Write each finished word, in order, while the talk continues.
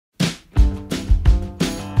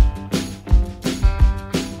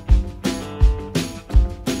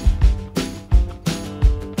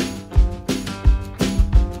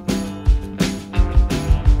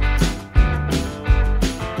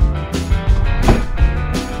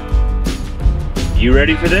You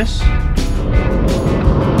ready for this?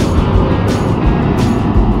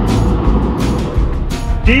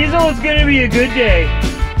 Diesel, it's gonna be a good day.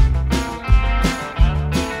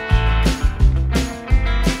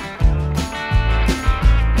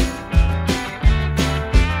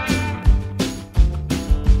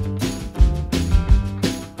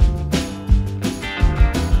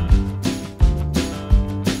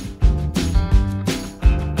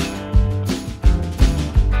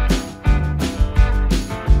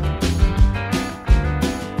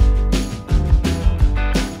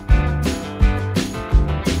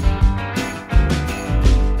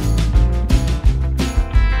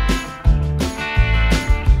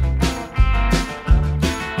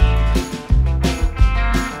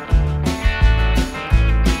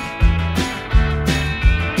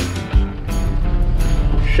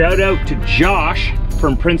 Shout out to Josh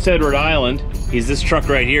from Prince Edward Island. He's this truck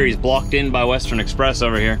right here. He's blocked in by Western Express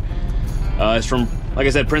over here. It's from, like I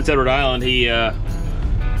said, Prince Edward Island. He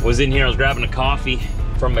was in here. I was grabbing a coffee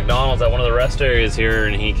from McDonald's at one of the rest areas here,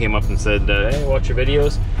 and he came up and said, hey, watch your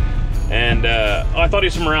videos. And oh, I thought he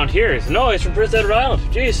was from around here. He said, no, he's from Prince Edward Island.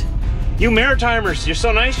 Jeez, you Maritimers, you're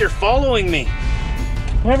so nice. You're following me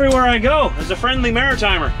everywhere I go. There's a friendly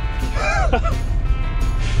Maritimer.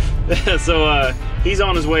 So he's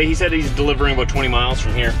on his way. He said he's delivering about 20 miles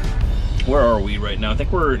from here. Where are we right now? I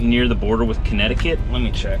think we're near the border with Connecticut. Let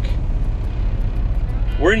me check.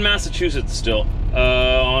 We're in Massachusetts still,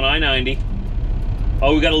 on I-90.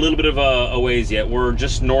 Oh, we got a little bit of a ways yet. We're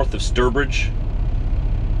just north of Sturbridge.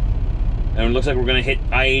 And it looks like we're gonna hit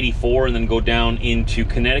I-84 and then go down into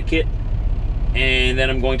Connecticut. And then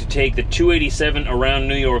I'm going to take the 287 around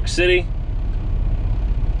New York City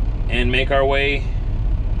and make our way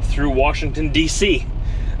through Washington, D.C.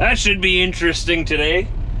 That should be interesting today.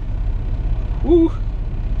 Woo.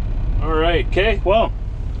 All right, okay, well,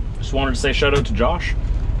 just wanted to say shout out to Josh.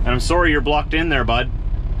 And I'm sorry you're blocked in there, bud.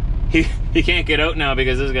 He can't get out now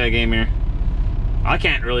because this guy came here. I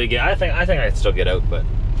can't really get, I think I'd still get out, but.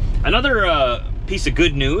 Another piece of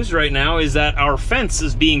good news right now is that our fence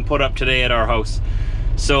is being put up today at our house.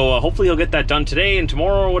 So hopefully he'll get that done today and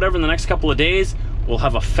tomorrow or whatever, in the next couple of days. We'll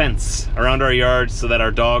have a fence around our yard so that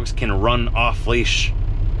our dogs can run off leash.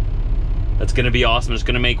 That's gonna be awesome. It's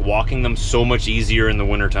gonna make walking them so much easier in the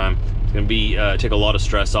wintertime. It's gonna be take a lot of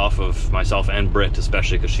stress off of myself and Britt,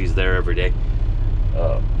 especially because she's there every day.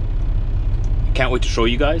 Can't wait to show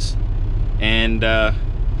you guys. And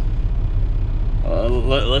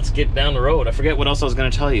let's get down the road. I forget what else I was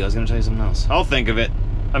gonna tell you. I was gonna tell you something else. I'll think of it.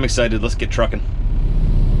 I'm excited. Let's get trucking.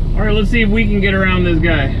 All right, let's see if we can get around this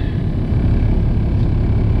guy.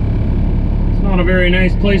 Not a very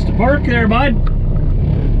nice place to park there, bud.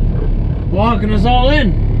 Blocking us all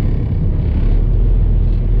in.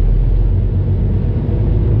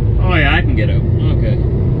 Oh yeah, I can get out. Okay.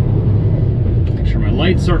 Make sure my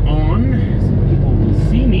lights are on so people will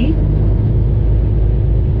see me.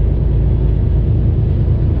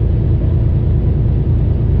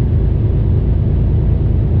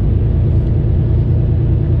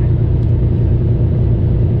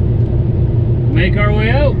 Make our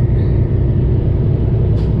way out.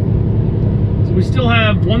 We still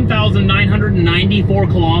have 1,994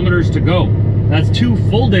 kilometers to go. That's 2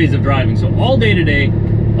 full days of driving. So all day today,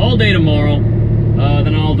 all day tomorrow.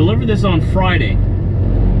 Then I'll deliver this on Friday.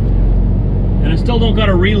 And I still don't got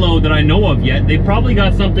a reload that I know of yet. They probably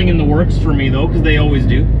got something in the works for me though, because they always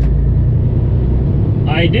do.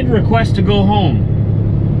 I did request to go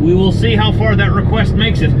home. We will see how far that request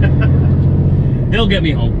makes it. He'll get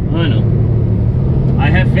me home, I know. I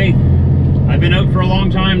have faith. I've been out for a long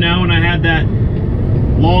time now, and I had that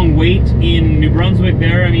long wait in New Brunswick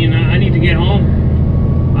there. I mean, I need to get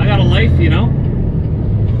home. I got a life, you know.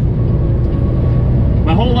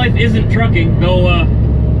 My whole life isn't trucking, though a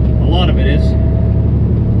lot of it is.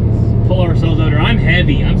 Let's pull ourselves out here. I'm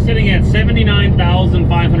heavy. I'm sitting at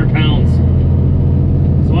 79,500 pounds.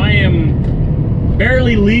 So I am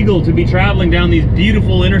barely legal to be traveling down these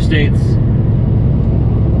beautiful interstates.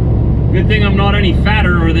 Good thing I'm not any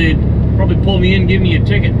fatter, or they'd probably pull me in and give me a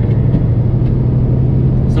ticket.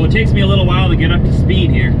 So it takes me a little while to get up to speed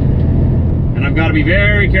here. And I've got to be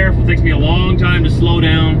very careful. It takes me a long time to slow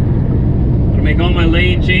down. I'm going to make all my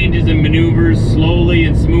lane changes and maneuvers slowly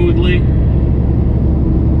and smoothly.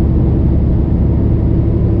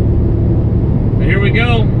 But here we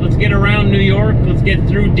go. Let's get around New York. Let's get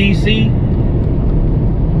through DC.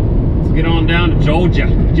 Let's get on down to Georgia.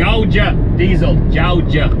 Georgia, Diesel,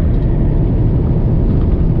 Georgia.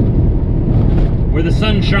 Where the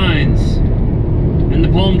sun shines and the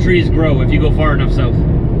palm trees grow if you go far enough south.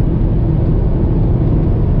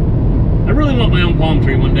 I really want my own palm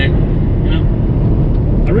tree one day, you know?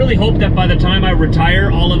 really hope that by the time I retire,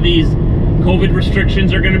 all of these COVID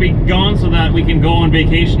restrictions are going to be gone so that we can go on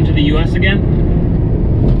vacation to the US again.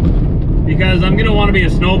 Because I'm going to want to be a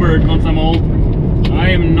snowbird once I'm old.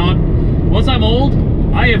 Once I'm old,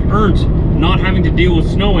 I have earned not having to deal with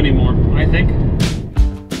snow anymore, I think.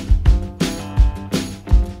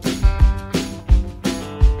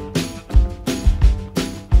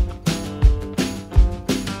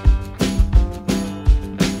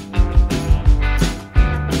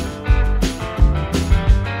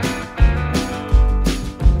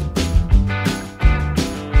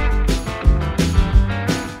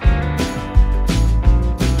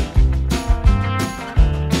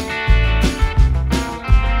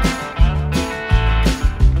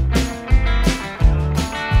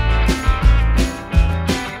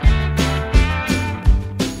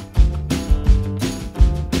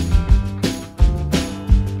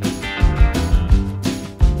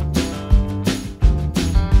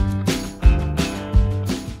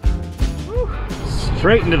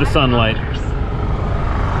 Straight into the sunlight.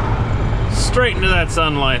 Straight into that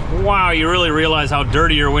sunlight. Wow, you really realize how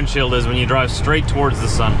dirty your windshield is when you drive straight towards the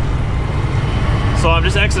sun. So I'm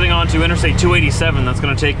just exiting onto Interstate 287. That's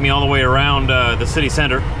going to take me all the way around the city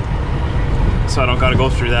center. So I don't got to go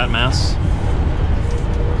through that mess.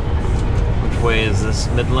 Which way is this?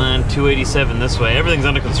 Midland 287 this way. Everything's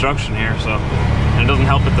under construction here, so... And it doesn't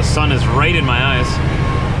help that the sun is right in my eyes.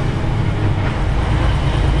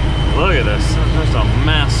 Look at this, just a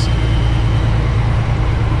mess.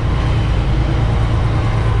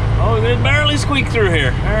 Oh, we can barely squeak through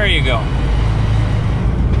here. There you go.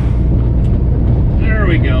 There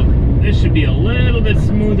we go. This should be a little bit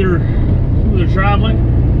smoother traveling.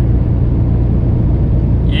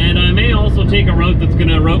 And I may also take a route that's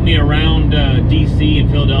gonna route me around DC and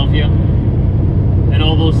Philadelphia and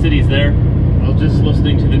all those cities there. I was just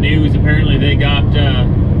listening to the news. Apparently they got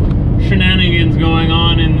shenanigans going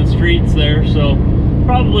on in the streets there, so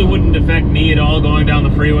probably wouldn't affect me at all going down the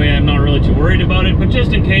freeway. I'm not really too worried about it, but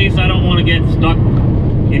just in case, I don't want to get stuck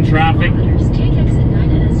in traffic. In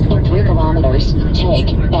 3 kilometers, take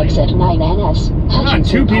exit 9NS. Got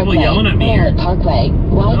two people yelling at me here. Parkway,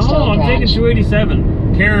 no, I'm taking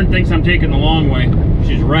 287. Karen thinks I'm taking the long way.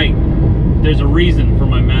 She's right. There's a reason for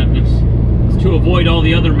my madness. It's to avoid all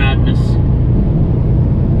the other madness.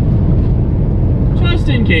 Just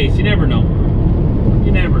in case, you never know.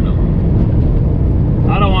 You never know.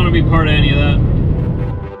 I don't want to be part of any of that.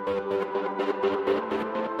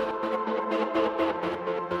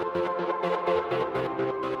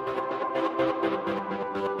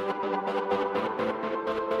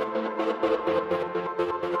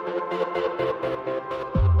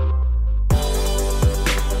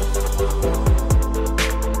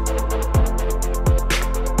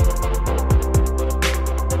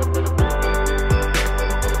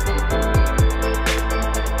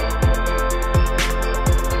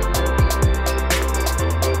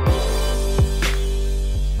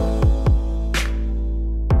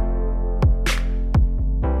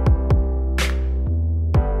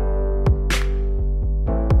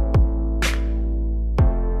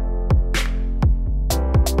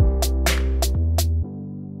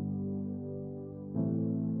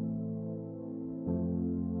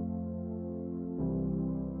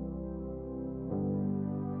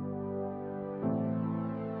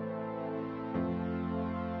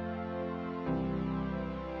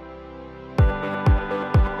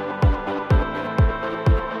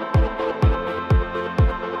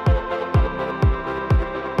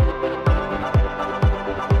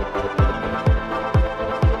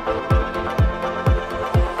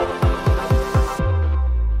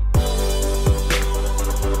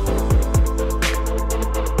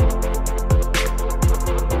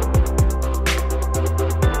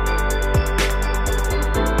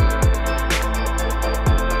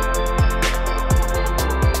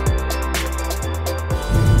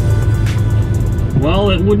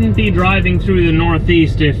 Well, it wouldn't be driving through the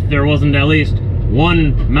Northeast if there wasn't at least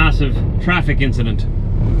one massive traffic incident.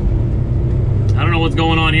 I don't know what's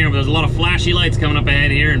going on here, but there's a lot of flashy lights coming up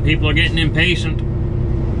ahead here and people are getting impatient.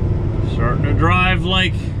 Starting to drive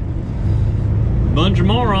like a bunch of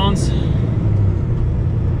morons.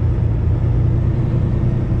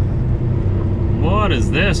 What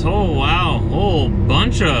is this? Oh wow, whole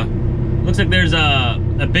bunch of... Looks like there's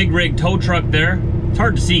a big rig tow truck there. It's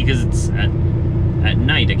hard to see because it's at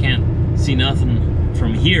night. I can't see nothing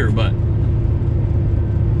from here, but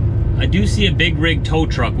I do see a big rig tow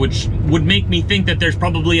truck, which would make me think that there's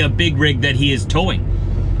probably a big rig that he is towing.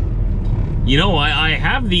 You know, I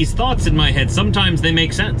have these thoughts in my head. Sometimes they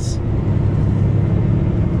make sense.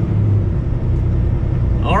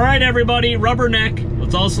 All right, everybody, rubberneck. Let's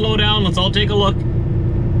let's all slow down. Let's all take a look.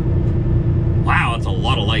 Wow, that's a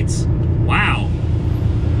lot of lights. Wow.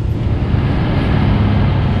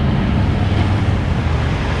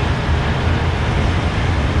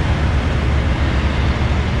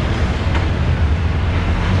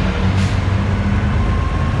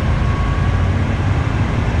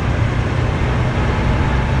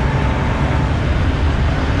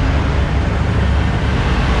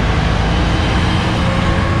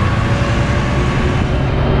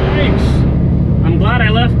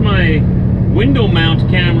 Window mount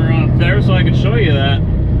camera up there so I could show you that.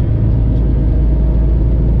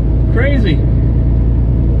 Crazy.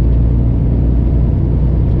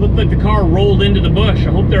 Looked like the car rolled into the bush.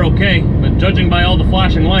 I hope they're okay, but judging by all the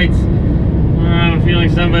flashing lights, I have a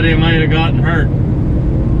feeling somebody might have gotten hurt.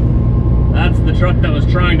 That's the truck that was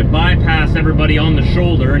trying to bypass everybody on the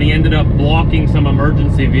shoulder, and he ended up blocking some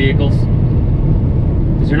emergency vehicles.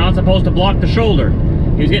 Because you're not supposed to block the shoulder.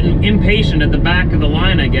 He was getting impatient at the back of the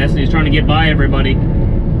line, I guess, and he's trying to get by everybody. I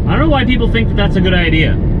don't know why people think that that's a good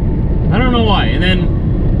idea. I don't know why. And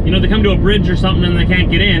then, you know, they come to a bridge or something and they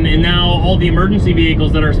can't get in, and now all the emergency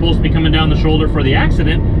vehicles that are supposed to be coming down the shoulder for the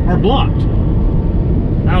accident are blocked.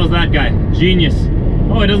 That was that guy. Genius.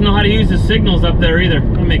 Oh, he doesn't know how to use his signals up there either.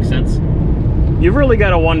 That makes sense. You've really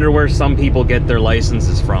got to wonder where some people get their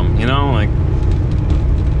licenses from, you know? Like,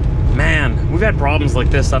 man, we've had problems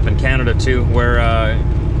like this up in Canada too, where,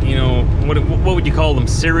 you know, what would you call them?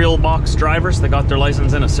 Cereal box drivers? They got their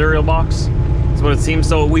license in a cereal box. That's what it seems.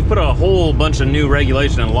 So we put a whole bunch of new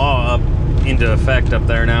regulation and law up into effect up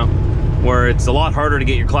there now, where it's a lot harder to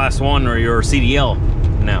get your Class 1 or your CDL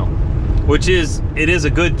now. Which is, it is a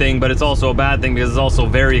good thing, but it's also a bad thing because it's also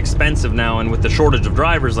very expensive now, and with the shortage of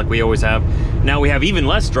drivers like we always have, now we have even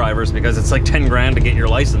less drivers because it's like 10 grand to get your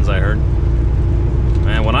license, I heard.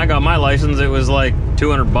 And when I got my license, it was like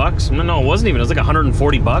 200 bucks. No, it wasn't even. It was like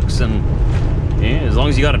 140 bucks. And yeah, as long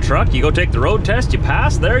as you got a truck, you go take the road test, you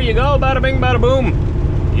pass, there you go, bada bing, bada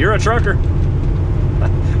boom. You're a trucker.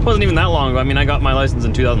 It wasn't even that long ago. I mean, I got my license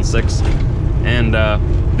in 2006. And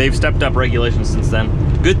they've stepped up regulations since then.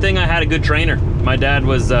 Good thing I had a good trainer. My dad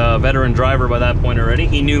was a veteran driver by that point already.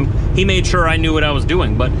 He made sure I knew what I was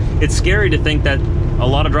doing. But it's scary to think that a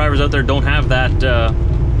lot of drivers out there don't have that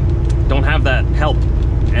help,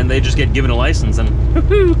 and they just get given a license and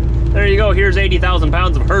there you go, here's 80,000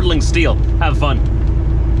 pounds of hurtling steel. Have fun.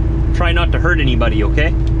 Try not to hurt anybody,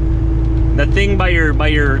 okay? That thing by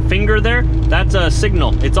your finger there, that's a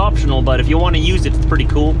signal. It's optional, but if you want to use it, it's pretty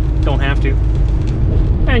cool. Don't have to.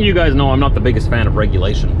 And you guys know I'm not the biggest fan of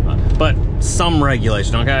regulation, but some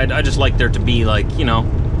regulation, okay? I just like there to be, like, you know,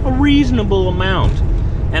 a reasonable amount.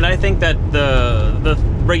 And I think that the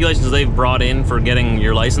regulations they've brought in for getting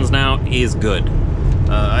your license now is good.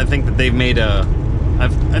 I think that they've made I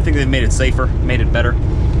think they've made it safer, made it better.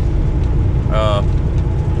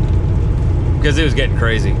 Because it was getting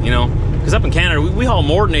crazy, you know? Because up in Canada, we haul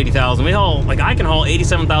more than 80,000. We haul, like, I can haul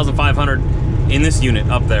 87,500 in this unit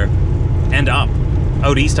up there and up.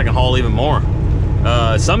 Out east, I can haul even more.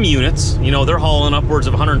 Some units, you know, they're hauling upwards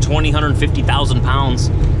of 120, 150,000 pounds.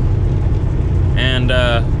 And,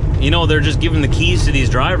 you know, they're just giving the keys to these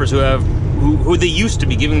drivers who they used to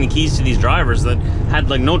be giving the keys to these drivers that had,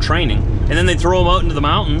 like, no training. And then they throw them out into the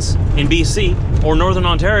mountains in BC or Northern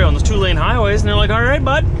Ontario on those 2-lane highways, and they're like, all right,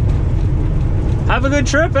 bud, have a good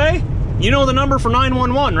trip, eh? You know the number for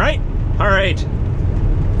 911, right? All right.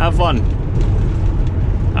 Have fun.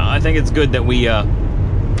 I think it's good that we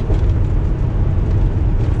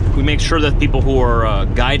make sure that people who are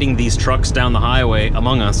guiding these trucks down the highway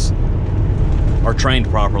among us are trained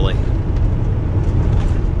properly.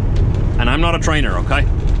 And I'm not a trainer, okay?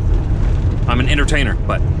 I'm an entertainer,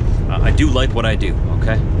 but I do like what I do,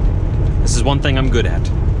 okay? This is one thing I'm good at.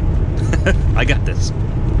 I got this.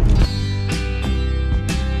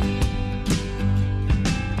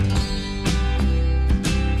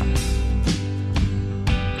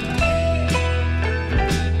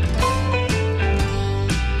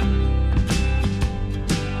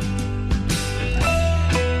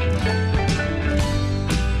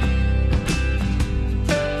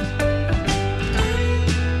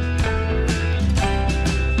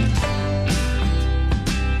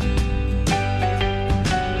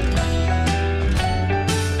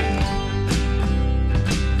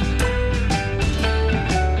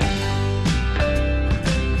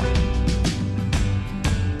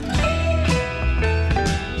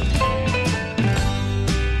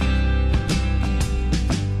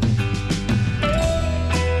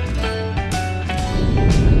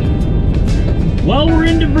 Well, we're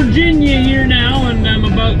into Virginia here now, and I'm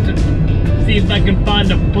about to see if I can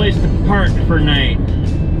find a place to park for night.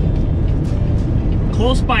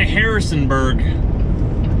 close by Harrisonburg.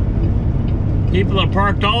 People are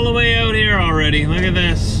parked all the way out here already. Look at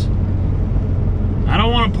this. I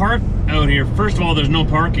don't want to park out here. First of all, there's no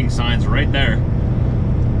parking signs right there.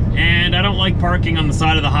 And I don't like parking on the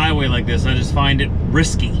side of the highway like this. I just find it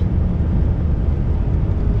risky.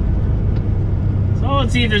 So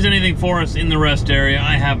let's see if there's anything for us in the rest area.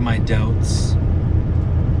 I have my doubts.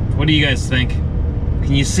 What do you guys think?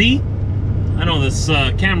 Can you see? I know this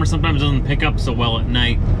camera sometimes doesn't pick up so well at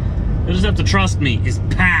night. You'll just have to trust me. It's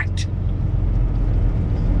packed.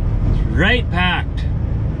 It's right packed.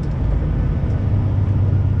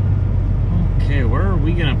 Okay, where are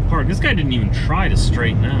we gonna park? This guy didn't even try to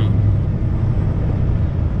straighten out.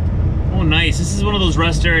 Oh, nice. This is one of those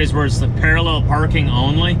rest areas where it's the parallel parking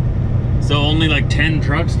only. So only like 10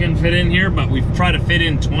 trucks can fit in here, but we've tried to fit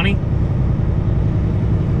in 20.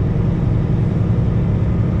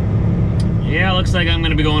 Yeah, looks like I'm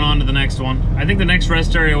gonna be going on to the next one. I think the next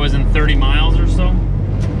rest area was in 30 miles or so.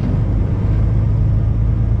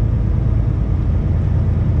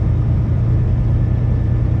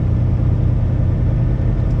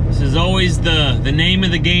 This is always the name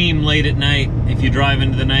of the game late at night if you drive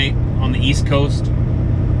into the night on the East Coast.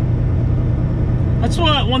 That's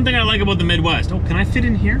one thing I like about the Midwest. Oh, can I fit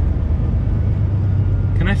in here?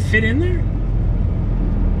 Can I fit in there?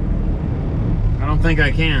 I don't think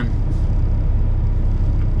I can.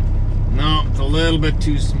 No, it's a little bit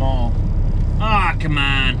too small. Ah, come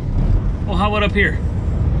on. Well, how about up here?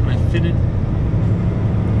 Can I fit in?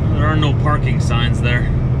 There are no parking signs there.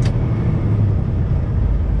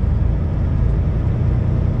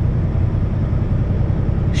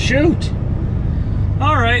 Shoot!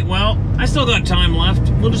 Alright, well, I still got time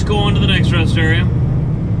left. We'll just go on to the next rest area.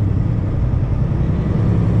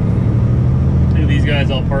 Look at these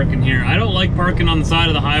guys all parking here. I don't like parking on the side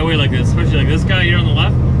of the highway like this, especially like this guy here on the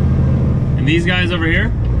left. And these guys over here.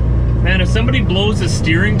 Man, if somebody blows a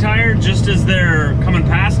steering tire just as they're coming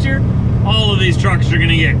past here, all of these trucks are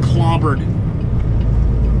gonna get clobbered.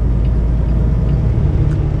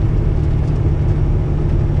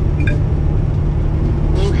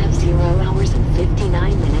 You have 0 hours and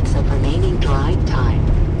 59 minutes of remaining drive time.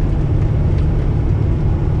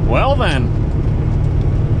 Well then,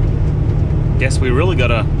 guess we really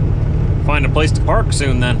gotta find a place to park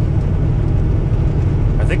soon then.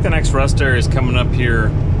 I think the next rest area is coming up here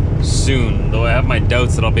soon, though I have my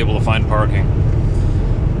doubts that I'll be able to find parking.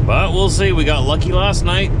 But we'll see. We got lucky last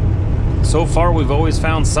night. So far, we've always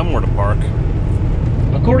found somewhere to park.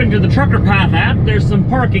 According to the Trucker Path app, there's some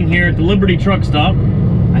parking here at the Liberty truck stop.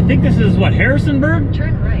 I think this is, what, Harrisonburg?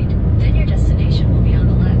 Turn right, then your destination will be on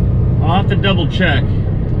the left. I'll have to double check.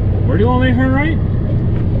 Where do you want me to turn right?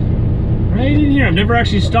 Right in here. I've never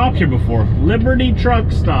actually stopped here before. Liberty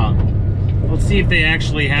truck stop. Let's see if they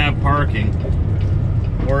actually have parking.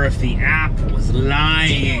 Or if the app was lying.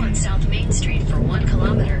 Continue on South Main Street for 1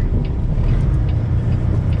 kilometer.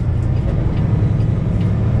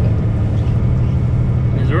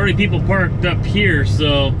 There's already people parked up here,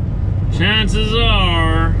 so chances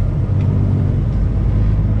are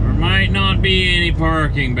there might not be any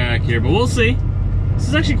parking back here, but we'll see. This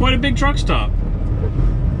is actually quite a big truck stop.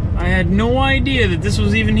 I had no idea that this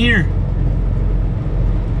was even here.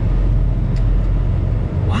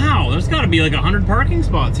 Wow, there's got to be like 100 parking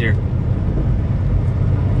spots here.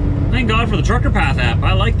 Thank God for the Trucker Path app.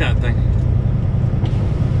 I like that thing.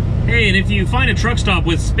 Hey, and if you find a truck stop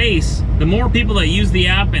with space, the more people that use the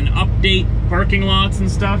app and update parking lots and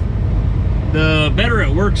stuff, the better it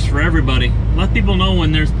works for everybody. Let people know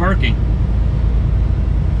when there's parking.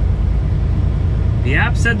 The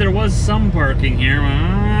app said there was some parking here.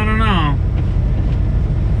 I don't know.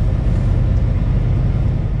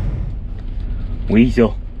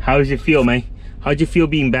 Weasel, how does it feel, man? How'd you feel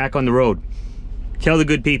being back on the road? Tell the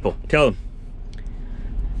good people. Tell them.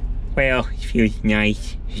 Well, it feels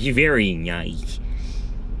nice. It's very nice.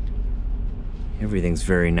 Everything's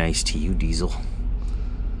very nice to you, Diesel.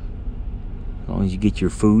 As long as you get your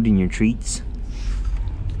food and your treats.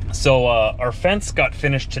 So, our fence got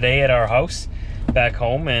finished today at our house back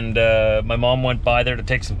home, and my mom went by there to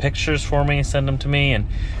take some pictures for me and send them to me, and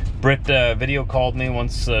Britt video called me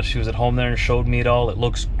once she was at home there and showed me it all. It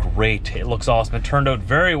looks great. It looks awesome. It turned out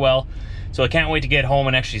very well. So I can't wait to get home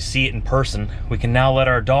and actually see it in person. We can now let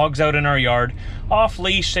our dogs out in our yard, off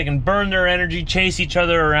leash. They can burn their energy, chase each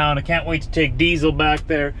other around. I can't wait to take Diesel back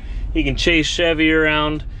there. He can chase Chevy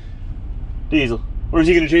around. Diesel, where's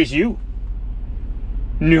he gonna chase you?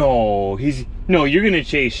 No, you're gonna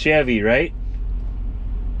chase Chevy, right?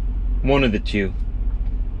 One of the two.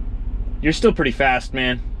 You're still pretty fast,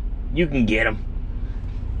 man. You can get him.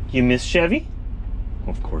 You miss Chevy?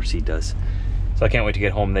 Of course he does. So I can't wait to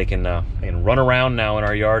get home. They can run around now in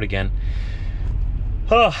our yard again.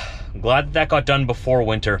 I'm glad that got done before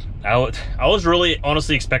winter. I was really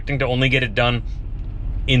honestly expecting to only get it done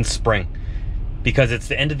in spring, because it's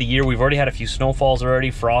the end of the year. We've already had a few snowfalls already.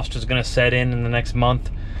 Frost is going to set in the next month.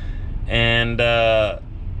 And no,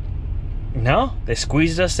 they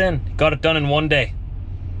squeezed us in. Got it done in one day.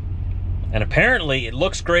 And apparently it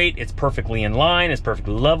looks great. It's perfectly in line. It's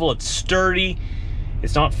perfectly level. It's sturdy.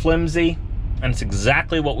 It's not flimsy. And it's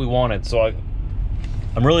exactly what we wanted. So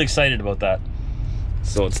I'm really excited about that.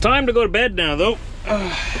 So it's time to go to bed now, though.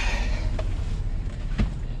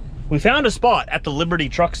 We found a spot at the Liberty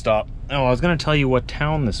truck stop. Oh, I was going to tell you what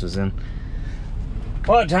town this was in.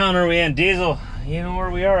 What town are we in, Diesel? You know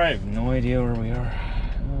where we are? I have no idea where we are.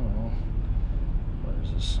 I don't know. Where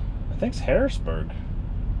is this? I think it's Harrisburg.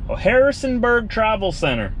 Oh, Harrisonburg Travel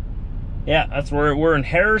Center. Yeah, that's where we're in.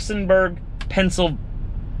 Harrisonburg, Harrisonburg,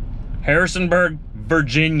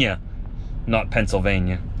 Virginia. Not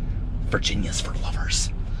Pennsylvania. Virginia's for lovers.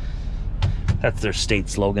 That's their state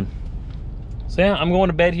slogan. So yeah, I'm going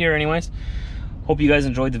to bed here anyways. Hope you guys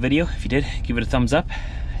enjoyed the video. If you did, give it a thumbs up.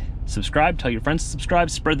 Subscribe, tell your friends to subscribe,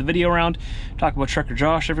 spread the video around. Talk about Trucker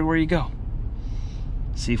Josh everywhere you go.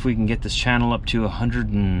 See if we can get this channel up to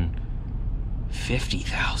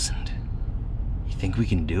 150,000. You think we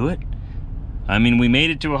can do it? I mean, we made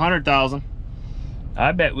it to 100,000.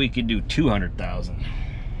 I bet we could do 200,000.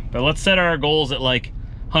 But let's set our goals at like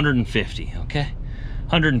 150, okay?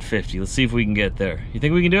 150, let's see if we can get there. You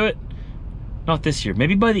think we can do it? Not this year,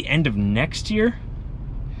 maybe by the end of next year?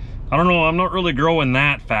 I don't know, I'm not really growing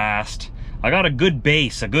that fast. I got a good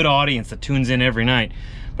base, a good audience that tunes in every night,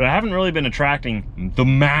 but I haven't really been attracting the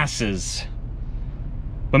masses.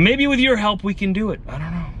 But maybe with your help we can do it. I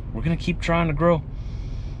don't know. We're gonna keep trying to grow.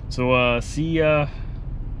 So see what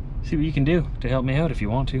you can do to help me out if you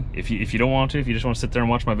want to. If you don't want to, if you just want to sit there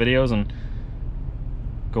and watch my videos and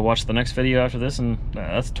go watch the next video after this, and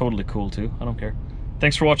that's totally cool too. I don't care.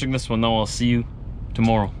 Thanks for watching this one though. I'll see you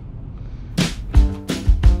tomorrow.